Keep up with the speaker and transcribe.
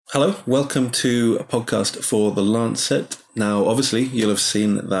Hello, welcome to a podcast for The Lancet. Now, obviously, you'll have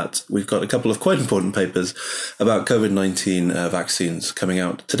seen that we've got a couple of quite important papers about COVID-19 vaccines coming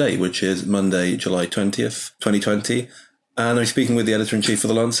out today, which is Monday, July 20th, 2020. And I'm speaking with the editor-in-chief of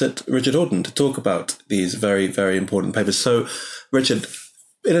The Lancet, Richard Horton, to talk about these very, very important papers. So, Richard,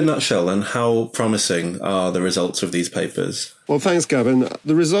 in a nutshell, then, how promising are the results of these papers? Well, thanks, Gavin.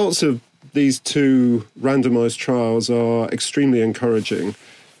 The results of these two randomised trials are extremely encouraging,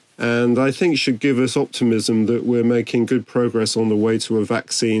 and I think should give us optimism that we're making good progress on the way to a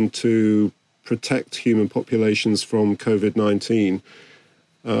vaccine to protect human populations from COVID-19.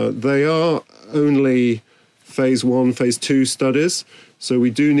 They are only phase 1, phase 2 studies, so we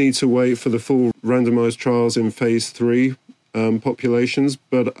do need to wait for the full randomised trials in phase 3 populations,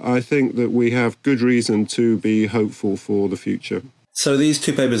 but I think that we have good reason to be hopeful for the future. So these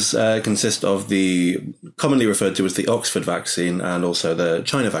two papers consist of the commonly referred to as the Oxford vaccine and also the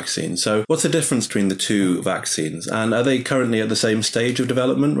China vaccine. So what's the difference between the two vaccines? And are they currently at the same stage of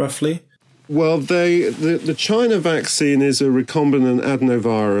development, roughly? Well, the China vaccine is a recombinant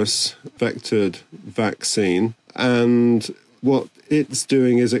adenovirus vectored vaccine. And what it's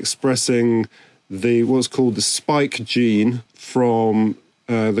doing is expressing what's called the spike gene from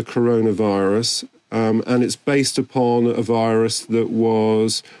the coronavirus. And it's based upon a virus that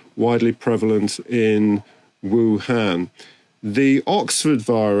was widely prevalent in Wuhan. The Oxford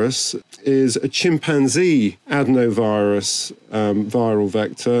virus is a chimpanzee adenovirus viral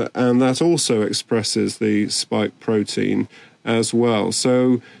vector, and that also expresses the spike protein as well.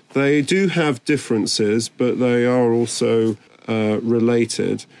 So they do have differences, but they are also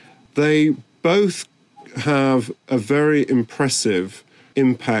related. They both have a very impressive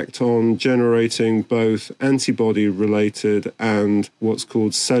impact on generating both antibody-related and what's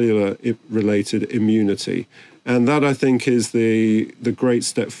called cellular-related immunity. And that, I think, is the great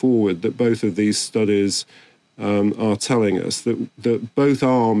step forward that both of these studies are telling us, that both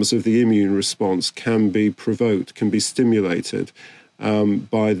arms of the immune response can be provoked, can be stimulated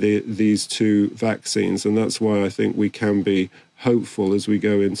by these two vaccines. And that's why I think we can be hopeful as we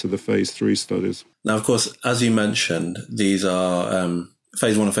go into the phase 3 studies. Now, of course, as you mentioned, these are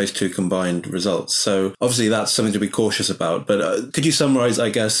phase 1 and phase 2 combined results. So obviously that's something to be cautious about. But could you summarize, I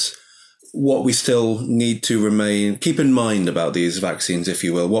guess, what we still need to keep in mind about these vaccines, if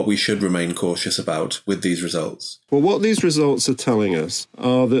you will, what we should remain cautious about with these results? Well, what these results are telling us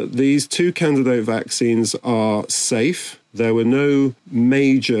are that these two candidate vaccines are safe. There were no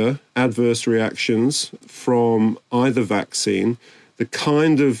major adverse reactions from either vaccine. The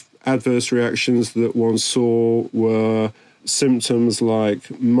kind of adverse reactions that one saw were symptoms like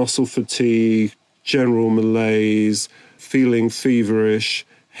muscle fatigue, general malaise, feeling feverish,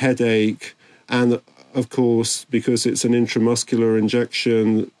 headache, and of course, because it's an intramuscular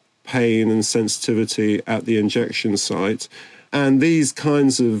injection, pain and sensitivity at the injection site. And these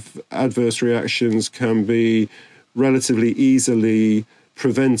kinds of adverse reactions can be relatively easily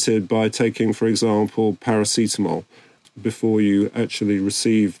prevented by taking, for example, paracetamol before you actually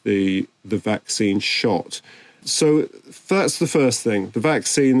receive the vaccine shot. So that's the first thing. The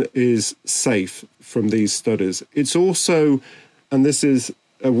vaccine is safe from these studies. It's also, and this is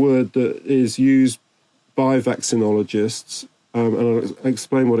a word that is used by vaccinologists, and I'll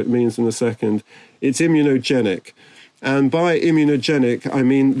explain what it means in a second, it's immunogenic. And by immunogenic, I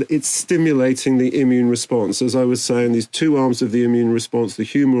mean it's stimulating the immune response. As I was saying, these two arms of the immune response, the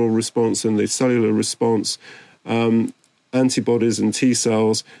humoral response and the cellular response, antibodies and T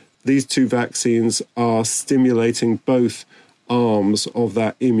cells, these two vaccines are stimulating both arms of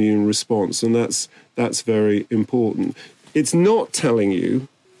that immune response, and that's very important. It's not telling you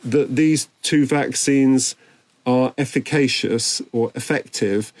that these two vaccines are efficacious or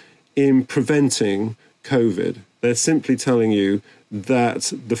effective in preventing COVID. They're simply telling you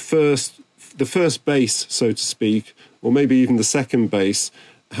that the first base, so to speak, or maybe even the second base,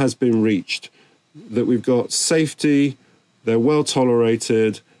 has been reached, that we've got safety, they're well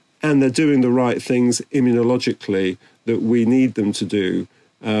tolerated, and they're doing the right things immunologically that we need them to do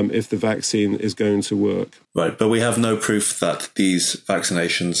if the vaccine is going to work. Right, but we have no proof that these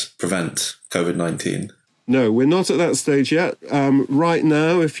vaccinations prevent COVID-19. No, we're not at that stage yet. Right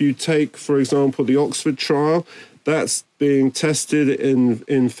now, if you take, for example, the Oxford trial, that's being tested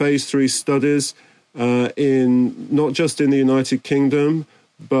in phase 3 studies not just in the United Kingdom,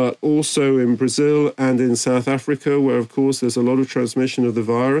 but also in Brazil and in South Africa, where, of course, there's a lot of transmission of the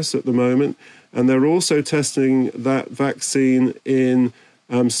virus at the moment. And they're also testing that vaccine in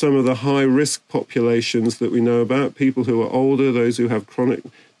some of the high-risk populations that we know about, people who are older, those who have chronic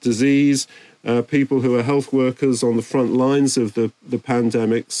disease, people who are health workers on the front lines of the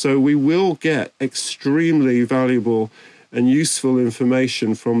pandemic. So we will get extremely valuable and useful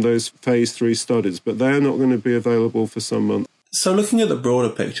information from those phase 3 studies, but they're not going to be available for some months. So looking at the broader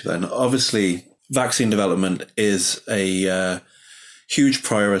picture then, obviously vaccine development is a huge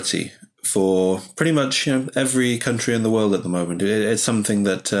priority for pretty much every country in the world at the moment. It's something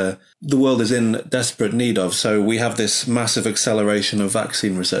that the world is in desperate need of. So we have this massive acceleration of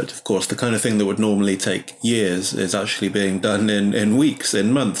vaccine research. Of course, the kind of thing that would normally take years is actually being done in weeks,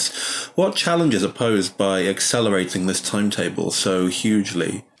 in months. What challenges are posed by accelerating this timetable so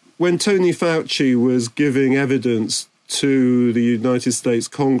hugely? When Tony Fauci was giving evidence to the United States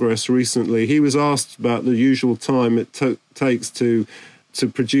Congress recently, he was asked about the usual time it takes to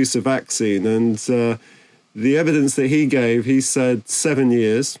produce a vaccine. And the evidence that he gave, he said 7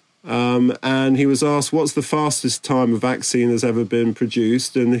 years. And he was asked, what's the fastest time a vaccine has ever been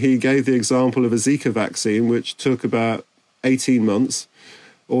produced? And he gave the example of a Zika vaccine, which took about 18 months.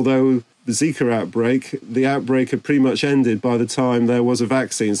 Although the Zika outbreak, the outbreak had pretty much ended by the time there was a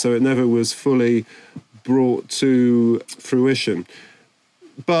vaccine. So it never was fully brought to fruition.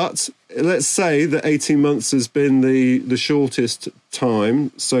 But let's say that 18 months has been the shortest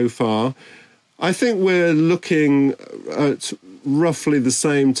time so far. I think we're looking at roughly the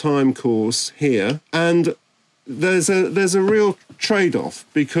same time course here. And there's a real trade-off,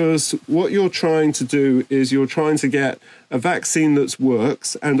 because what you're trying to do is you're trying to get a vaccine that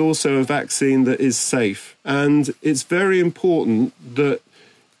works and also a vaccine that is safe. And it's very important that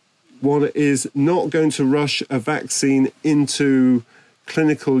one is not going to rush a vaccine into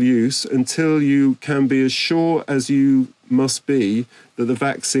clinical use until you can be as sure as you must be that the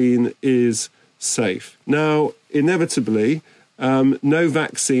vaccine is safe. Now, inevitably, no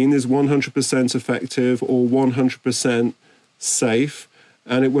vaccine is 100% effective or 100% safe,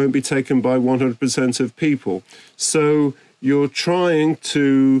 and it won't be taken by 100% of people. So you're trying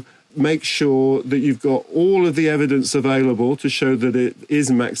to make sure that you've got all of the evidence available to show that it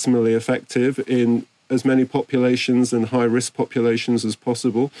is maximally effective in as many populations and high-risk populations as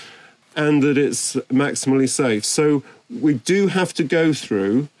possible, and that it's maximally safe. So we do have to go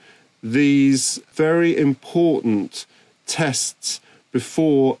through these very important tests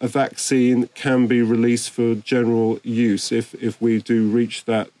before a vaccine can be released for general use, if we do reach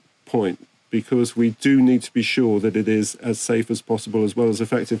that point, because we do need to be sure that it is as safe as possible as well as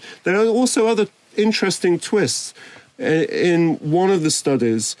effective. There are also other interesting twists. In one of the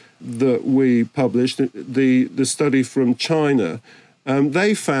studies that we published, the study from China,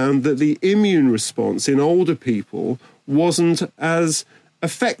 they found that the immune response in older people wasn't as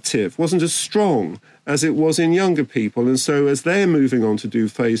effective, wasn't as strong as it was in younger people. And so as they're moving on to do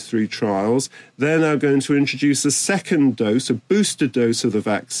phase 3 trials, they're now going to introduce a second dose, a booster dose of the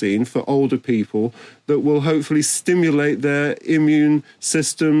vaccine for older people that will hopefully stimulate their immune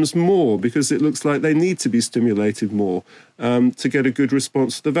systems more, because it looks like they need to be stimulated more to get a good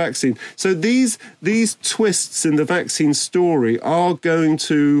response to the vaccine. So these twists in the vaccine story are going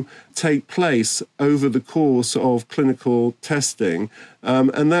to take place over the course of clinical testing.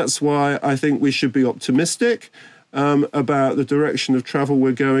 And that's why I think we should be optimistic about the direction of travel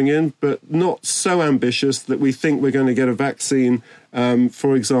we're going in, but not so ambitious that we think we're going to get a vaccine,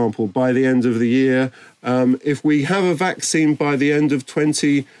 for example, by the end of the year. If we have a vaccine by the end of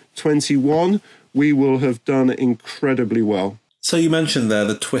 2021, we will have done incredibly well. So you mentioned there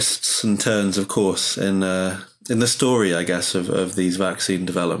the twists and turns, of course, in the story, I guess, of these vaccine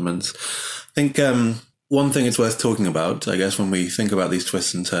developments. I think one thing it's worth talking about, I guess, when we think about these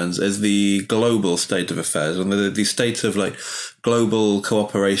twists and turns, is the global state of affairs and the state of like global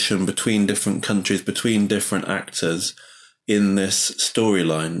cooperation between different countries, between different actors in this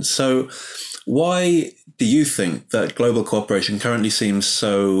storyline. So why do you think that global cooperation currently seems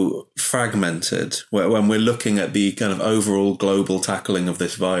so fragmented when we're looking at the kind of overall global tackling of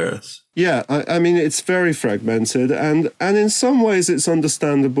this virus? Yeah, I mean, it's very fragmented, and in some ways it's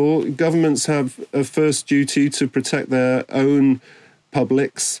understandable. Governments have a first duty to protect their own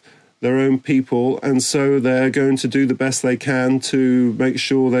publics, their own people, and so they're going to do the best they can to make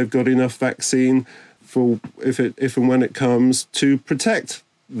sure they've got enough vaccine for if and when it comes to protect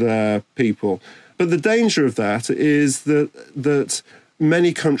their people. But the danger of that is that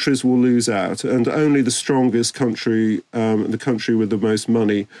many countries will lose out, and only the strongest country, the country with the most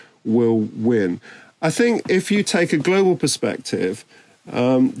money, will win. I think if you take a global perspective,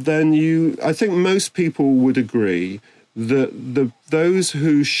 then I think most people would agree that those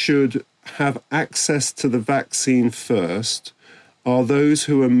who should have access to the vaccine first are those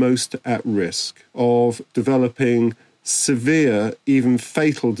who are most at risk of developing severe, even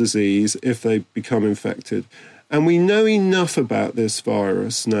fatal disease if they become infected. And we know enough about this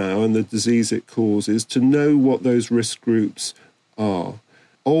virus now and the disease it causes to know what those risk groups are.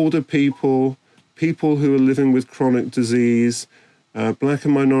 Older people, people who are living with chronic disease, black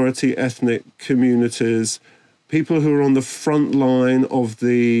and minority ethnic communities, people who are on the front line of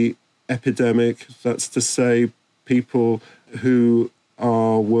the epidemic, that's to say people who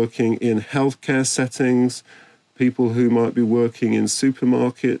are working in healthcare settings, people who might be working in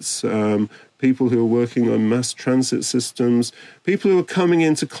supermarkets, people who are working on mass transit systems, people who are coming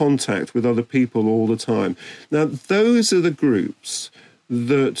into contact with other people all the time. Now, those are the groups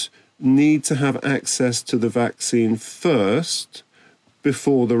that need to have access to the vaccine first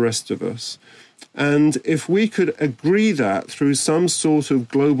before the rest of us. And if we could agree that through some sort of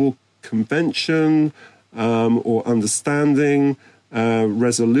global convention or understanding,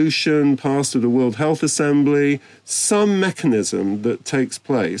 resolution passed at the World Health Assembly, some mechanism that takes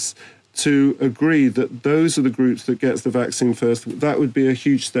place to agree that those are the groups that gets the vaccine first, that would be a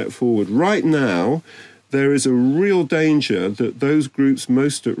huge step forward. Right now, there is a real danger that those groups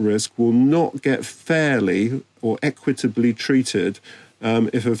most at risk will not get fairly or equitably treated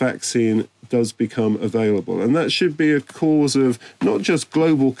if a vaccine does become available. And that should be a cause of not just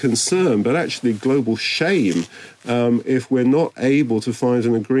global concern, but actually global shame if we're not able to find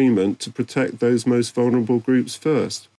an agreement to protect those most vulnerable groups first.